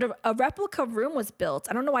 So a replica room was built.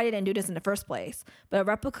 I don't know why they didn't do this in the first place, but a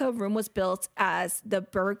replica room was built as the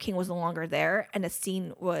Burger King was no longer there and a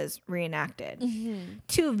scene was reenacted.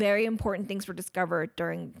 Two very important things were discovered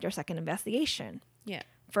during their second investigation. Yeah.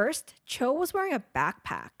 First, Cho was wearing a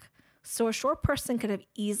backpack, so a short person could have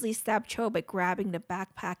easily stabbed Cho by grabbing the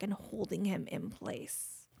backpack and holding him in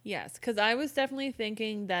place. Yes, because I was definitely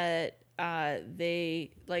thinking that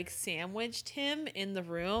they like sandwiched him in the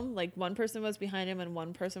room. Like one person was behind him and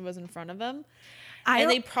one person was in front of him. And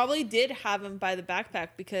they probably did have him by the backpack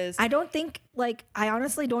because I don't think, like, I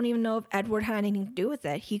honestly don't even know if Edward had anything to do with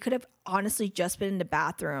it. He could have honestly just been in the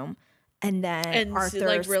bathroom and then Arthur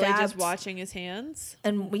like really stabbed, just watching his hands.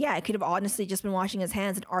 And yeah, it could have honestly just been washing his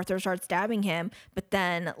hands and Arthur started stabbing him. But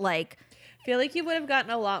then, like, I feel like he would have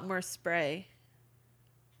gotten a lot more spray.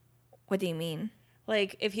 What do you mean?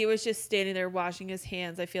 Like if he was just standing there washing his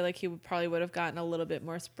hands, I feel like he would have gotten a little bit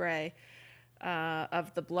more spray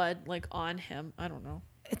of the blood like on him. I don't know.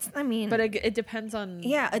 But it depends on.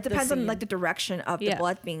 Yeah, it depends on like the direction of the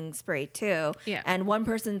blood being sprayed too. Yeah. And one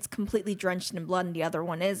person's completely drenched in blood and the other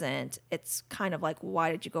one isn't. It's kind of like,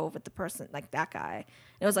 why did you go with the person like that guy?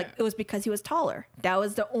 And it was like it was because he was taller. That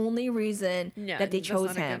was the only reason that they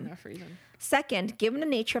chose him. Second, given the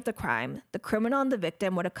nature of the crime, the criminal and the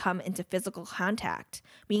victim would have come into physical contact,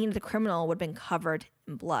 meaning the criminal would have been covered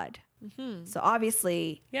in blood. Mm-hmm. So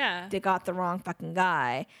obviously, they got the wrong fucking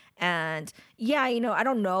guy. And yeah, you know, I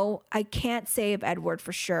don't know. I can't say if Edward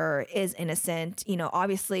for sure is innocent. You know,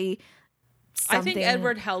 obviously, I think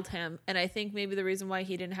Edward held him, and I think maybe the reason why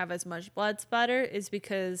he didn't have as much blood splatter is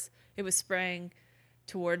because it was spraying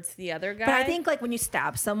towards the other guy. But I think like when you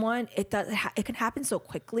stab someone, it can happen so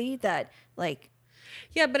quickly that like.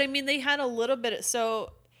 Yeah, but I mean, they had a little bit.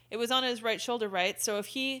 So it was on his right shoulder, right? So if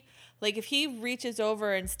he reaches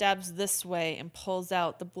over and stabs this way and pulls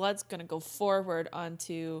out, the blood's gonna go forward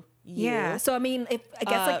onto you. Yeah. So I mean, if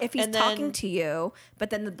he's talking to you, but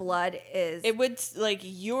then the blood is, it would like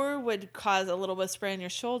would cause a little bit of spray on your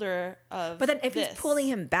shoulder. But then if he's pulling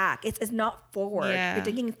him back, it's not forward. Yeah. You're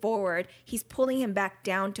thinking forward. He's pulling him back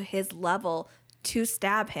down to his level to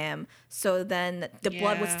stab him. So then the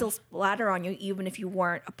blood would still splatter on you, even if you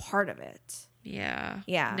weren't a part of it. Yeah.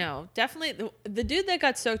 Yeah. No, definitely. The dude that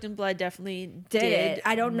got soaked in blood definitely did it.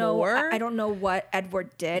 I don't know. I don't know what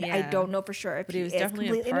Edward did. Yeah. I don't know for sure if he was definitely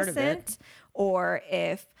completely innocent part of it. or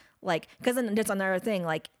if like, because then there's another thing.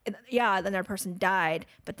 Like, yeah, then that person died,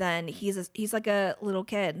 but then he's like a little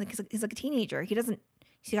kid. Like he's like a teenager. He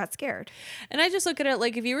got scared. And I just look at it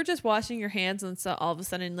like if you were just washing your hands and so all of a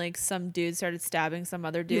sudden like some dude started stabbing some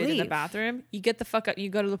other dude in the bathroom, you get the fuck up. You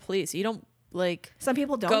go to the police. You don't. Like some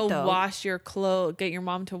people don't go wash your clothes, get your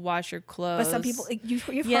mom to wash your clothes. But some people, you've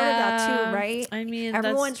heard of that too, right? I mean,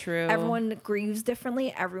 that's true. Everyone grieves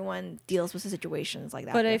differently. Everyone deals with situations like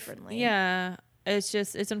that differently.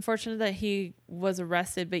 It's unfortunate that he was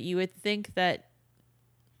arrested, but you would think that.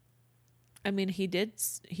 I mean, he did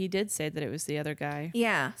say that it was the other guy.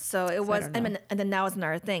 Yeah, so it was. I mean, and then that was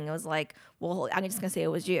another thing. It was like, well, I'm just gonna say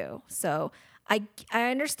it was you. So. I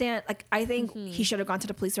understand. Like, I think he should have gone to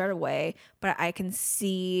the police right away, but I can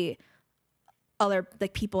see other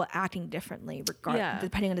like people acting differently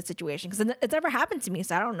depending on the situation. Because it's never happened to me,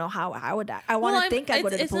 so I don't know how I would act. I want to think I'd go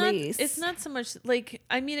to the police. It's not so much like,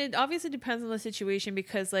 I mean, it obviously depends on the situation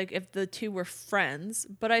because like if the two were friends,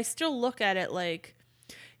 but I still look at it like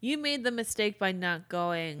you made the mistake by not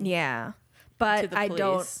going. Yeah, but I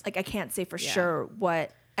don't like. I can't say for sure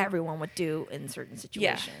what everyone would do in certain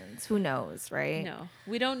situations. Who knows, right? No,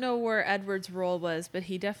 we don't know where Edward's role was, but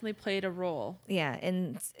he definitely played a role. Yeah,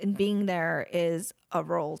 and being there is a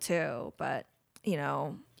role too. But you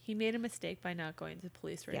know, he made a mistake by not going to the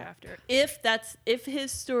police right after. If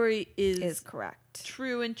his story is correct,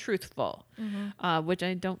 true and truthful, which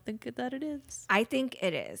I don't think that it is. I think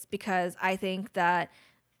it is because I think that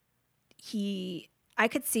I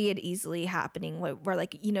could see it easily happening where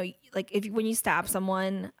like, you know, like when you stab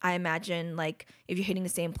someone, I imagine like if you're hitting the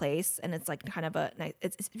same place and it's like kind of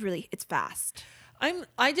it's fast.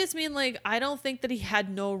 I just mean like, I don't think that he had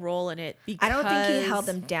no role in it because I don't think he held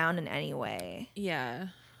them down in any way. Yeah.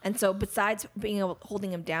 And so besides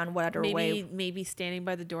holding him down, what other way? Maybe standing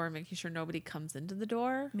by the door and making sure nobody comes into the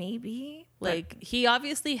door. Maybe. Like he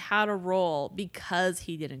obviously had a role because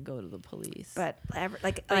he didn't go to the police. But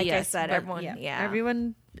I said,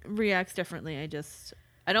 everyone reacts differently.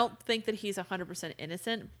 I don't think that he's 100%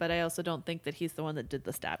 innocent, but I also don't think that he's the one that did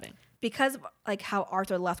the stabbing. Because like how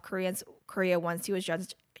Arthur left Korea once he was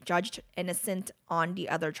judged innocent on the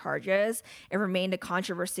other charges, it remained a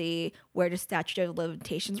controversy where the statute of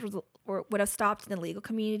limitations would have stopped in the legal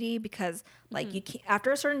community because like you can't,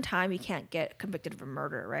 after a certain time you can't get convicted of a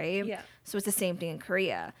murder, right? Yeah. So it's the same thing in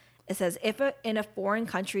Korea. It says in a foreign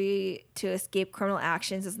country to escape criminal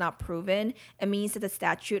actions is not proven, it means that the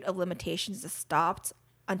statute of limitations is stopped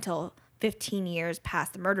until 15 years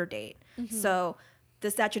past the murder date. So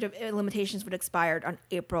the statute of limitations would expired on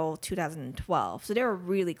April 2012. So they were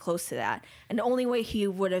really close to that. And the only way he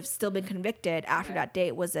would have still been convicted after that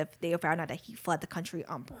date was if they found out that he fled the country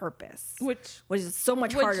on purpose. Which is so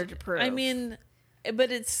much harder to prove. I mean,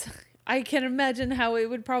 but I can imagine how it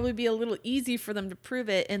would probably be a little easy for them to prove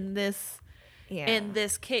it in this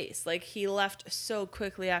case. Like, he left so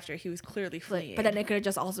quickly after he was clearly fleeing. But then it could have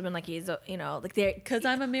just also been like, he's, like, they're... Because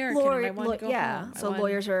I'm American and I want to go home. So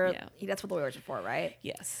lawyers are... Yeah. That's what lawyers are for, right?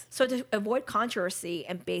 Yes. So to avoid controversy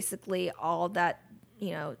and basically all that,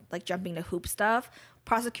 like jumping to hoop stuff,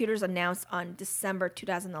 prosecutors announced on December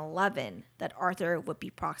 2011 that Arthur would be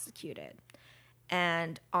prosecuted.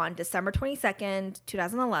 And on December 22nd,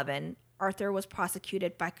 2011... Arthur was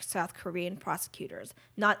prosecuted by South Korean prosecutors.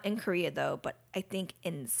 Not in Korea, though, but I think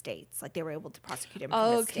in the States. Like, they were able to prosecute him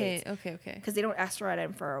from the States. Okay. Because they don't extradite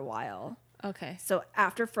him for a while. Okay. So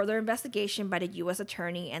after further investigation by the U.S.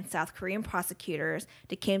 attorney and South Korean prosecutors,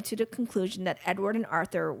 they came to the conclusion that Edward and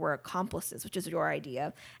Arthur were accomplices, which is your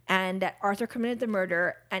idea, and that Arthur committed the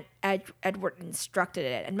murder and Edward instructed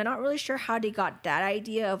it. And I'm not really sure how they got that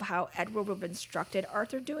idea of how Edward would have instructed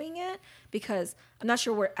Arthur doing it, because I'm not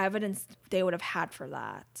sure what evidence they would have had for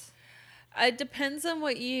that. It depends on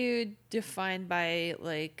what you define by,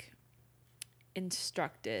 like,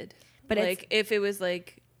 instructed. But like, if it was,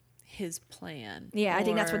 like, his plan. Yeah, I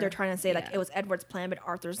think that's what they're trying to say. Like, it was Edward's plan, but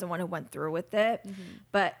Arthur's the one who went through with it. Mm-hmm.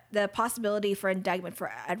 But the possibility for indictment for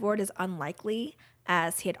Edward is unlikely,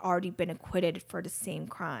 as he had already been acquitted for the same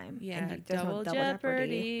crime. Yeah, and there's no double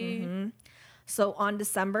jeopardy. Mm-hmm. So on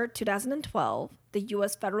December 2012, the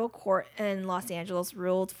U.S. federal court in Los Angeles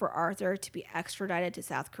ruled for Arthur to be extradited to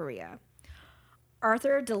South Korea.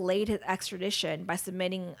 Arthur delayed his extradition by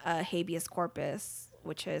submitting a habeas corpus,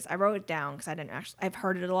 which is, I wrote it down because I've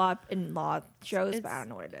heard it a lot in law shows, but I don't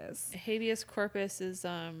know what it is. Habeas corpus is,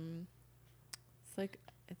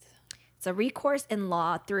 it's a recourse in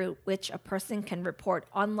law through which a person can report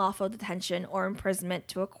unlawful detention or imprisonment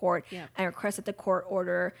to a court and request that the court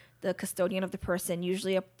order the custodian of the person,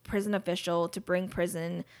 usually a prison official, to bring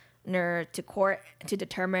prisoner to court to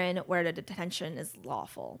determine whether the detention is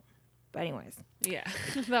lawful. But anyways. Yeah.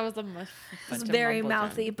 That was it's very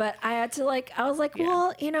mouthy, but I had to I was like,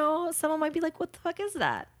 well, someone might be like, what the fuck is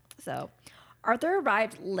that? So Arthur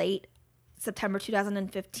arrived late September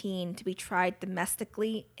 2015 to be tried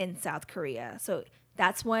domestically in South Korea. So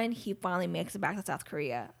that's when he finally makes it back to South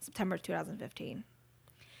Korea, September 2015.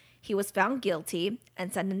 He was found guilty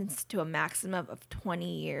and sentenced to a maximum of 20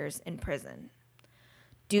 years in prison.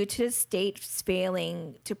 Due to the state's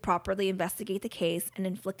failing to properly investigate the case and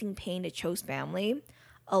inflicting pain to Cho's family,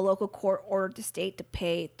 a local court ordered the state to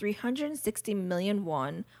pay 360 million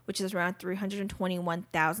won, which is around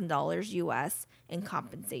 $321,000 US, in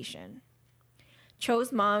compensation.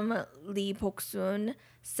 Cho's mom, Lee Bok-sun,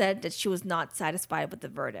 said that she was not satisfied with the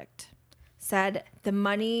verdict. Said, the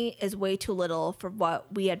money is way too little for what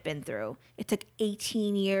we had been through. It took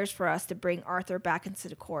 18 years for us to bring Arthur back into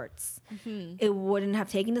the courts. Mm-hmm. It wouldn't have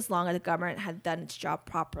taken this long if the government had done its job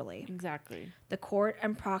properly. Exactly. The court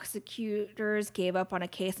and prosecutors gave up on a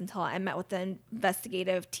case until I met with the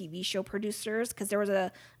investigative TV show producers, because there was an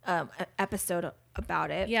episode about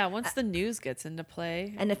it. Yeah, once the news gets into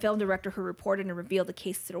play. And the film director who reported and revealed the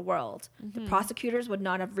case to the world. Mm-hmm. The prosecutors would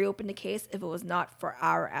not have reopened the case if it was not for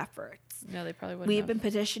our efforts. No, they probably wouldn't. We've been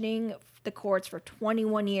petitioning the courts for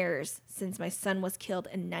 21 years since my son was killed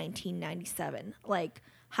in 1997. Like,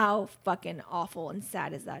 how fucking awful and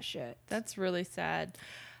sad is that shit? That's really sad.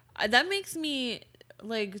 That makes me,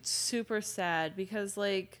 super sad because,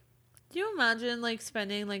 do you imagine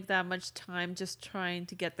spending that much time just trying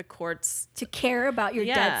to get the courts to care about your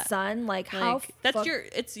dead son?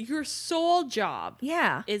 It's your sole job.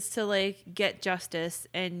 Yeah. Is to get justice,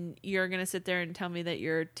 and you're going to sit there and tell me that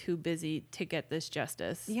you're too busy to get this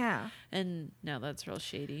justice. Yeah. And no, that's real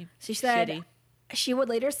shady. She said she would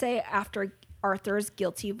later say after Arthur's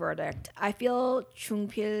guilty verdict, I feel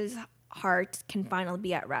Chung-pil's heart can finally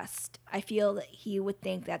be at rest. I feel that he would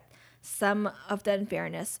think that some of the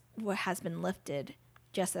unfairness has been lifted,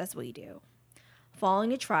 just as we do. Following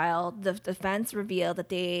the trial, the defense revealed that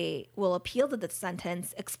they will appeal to the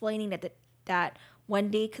sentence, explaining that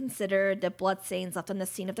when they consider the bloodstains left on the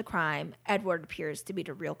scene of the crime, Edward appears to be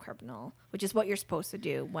the real criminal, which is what you're supposed to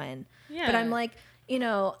do when... Yeah. But I'm like,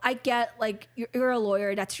 I get, you're a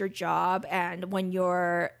lawyer, that's your job, and when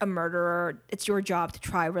you're a murderer, it's your job to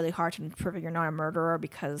try really hard to prove that you're not a murderer,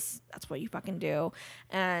 because that's what you fucking do.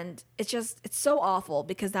 And it's so awful,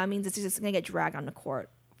 because that means it's just going to get dragged on the court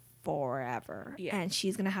forever. Yeah. And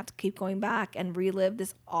she's going to have to keep going back and relive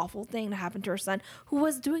this awful thing that happened to her son, who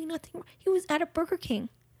was doing nothing. He was at a Burger King.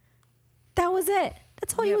 That was it.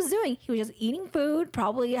 That's all he was doing. He was just eating food,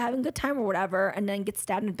 probably having a good time or whatever, and then gets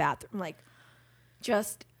stabbed in the bathroom. Like,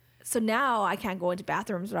 just so now I can't go into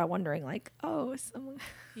bathrooms without wondering, like, oh, someone.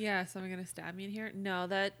 Yeah, someone gonna stab me in here? No,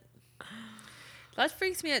 that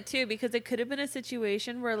freaks me out too, because it could have been a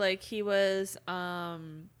situation where like he was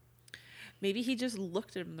maybe he just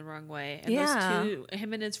looked at him the wrong way, and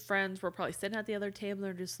him and his friends were probably sitting at the other table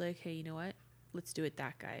and just like, hey, you know what? Let's do it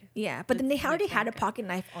that guy. Yeah, but then they already had a pocket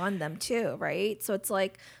knife on them too, right? So it's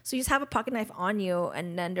like, so you just have a pocket knife on you,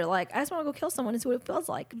 and then they're like, I just want to go kill someone and see what it feels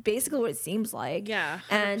like. Basically what it seems like. Yeah,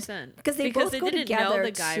 100%. And because they both go together know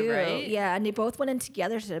the guy, too. right? Yeah, and they both went in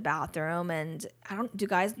together to the bathroom, and do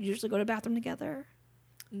guys usually go to the bathroom together?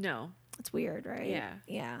 No. It's weird, right? Yeah.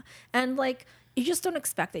 Yeah. And like, you just don't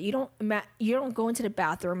expect it. You don't go into the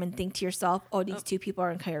bathroom and think to yourself, "Oh, these two people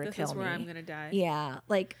are going to kill me. This is where I'm going to die." Yeah,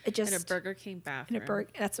 like it just in a Burger King bathroom.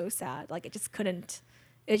 That's so sad. Like it just couldn't.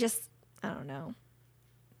 It just, I don't know.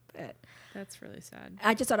 But that's really sad.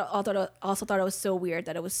 I just also thought it was so weird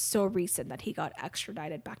that it was so recent that he got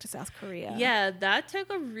extradited back to South Korea. Yeah, that took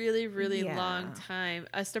a really, really long time.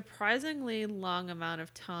 A surprisingly long amount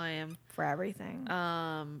of time for everything.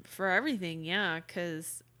 Yeah,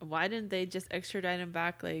 because why didn't they just extradite him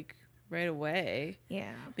back like right away?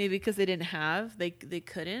 Yeah, maybe because they didn't have, they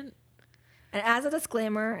couldn't. And as a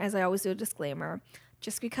disclaimer, as I always do a disclaimer,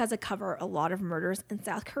 just because I cover a lot of murders in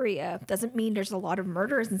South Korea doesn't mean there's a lot of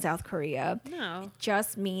murders in South Korea. No. It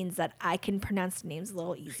just means that I can pronounce the names a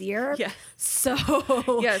little easier. Yes. So.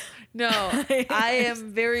 Yes. No, I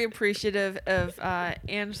am very appreciative of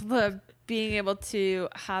Angela being able to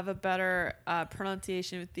have a better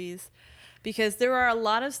pronunciation with these, because there are a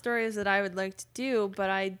lot of stories that I would like to do, but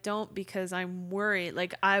I don't, because I'm worried.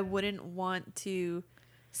 Like, I wouldn't want to.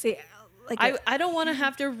 See, like I don't want to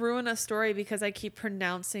have to ruin a story because I keep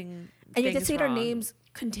pronouncing and you have to say wrong. Their names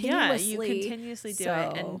continuously. Yeah, you continuously do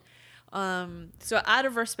it. And so out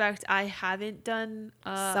of respect, I haven't done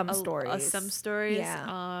some stories.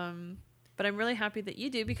 Yeah. But I'm really happy that you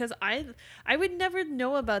do, because I would never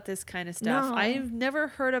know about this kind of stuff. No. I've never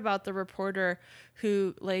heard about the reporter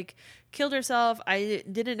who like killed herself. I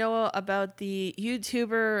didn't know about the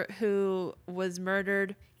YouTuber who was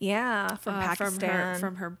murdered. Yeah, from Pakistan.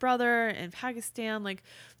 From her brother in Pakistan. Like,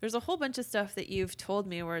 there's a whole bunch of stuff that you've told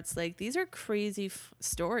me where it's like, these are crazy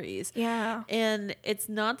stories. Yeah. And it's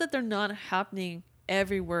not that they're not happening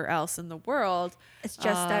everywhere else in the world. It's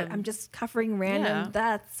just that I'm just covering random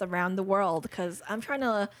deaths around the world, because I'm trying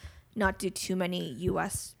to not do too many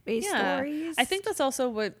US based stories. I think that's also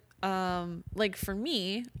what like for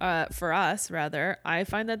me, for us rather, I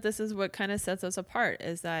find that this is what kind of sets us apart,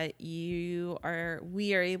 is that we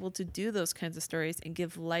are able to do those kinds of stories and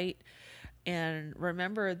give light and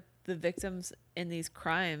remember the victims in these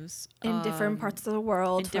crimes in different parts of the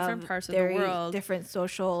world, different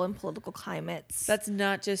social and political climates. That's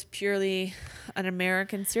not just purely an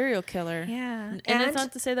American serial killer. Yeah. And it's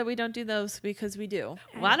not to say that we don't do those, because we do.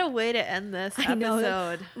 What a way to end this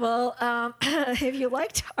episode. Well, if you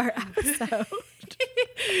liked our episode,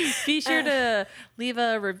 be sure to leave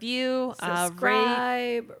a review,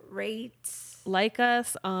 subscribe, rate, like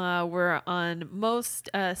us. We're on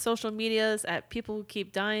most social medias at People Who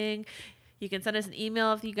Keep Dying. You can send us an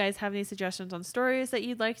email if you guys have any suggestions on stories that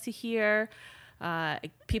you'd like to hear.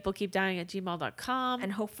 peoplekeepdying@gmail.com.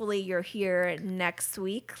 And hopefully you're here next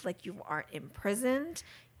week. Like, you aren't imprisoned.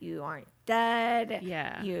 You aren't dead.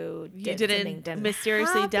 Yeah. You didn't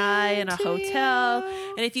mysteriously die in a hotel.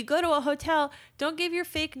 And if you go to a hotel, don't give your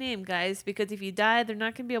fake name, guys, because if you die, they're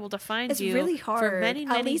not going to be able to find you. It's really hard. For many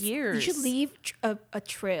years. You should leave a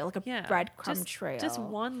trail, like a breadcrumb trail. Just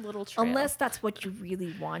one little trail. Unless that's what you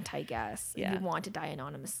really want, I guess. Yeah. You want to die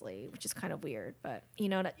anonymously, which is kind of weird. But, you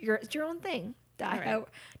know, it's your own thing.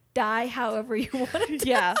 Die however you want to die.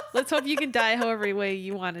 Yeah, let's hope you can die however way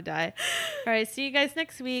you want to die. All right, see you guys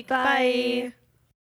next week. Bye.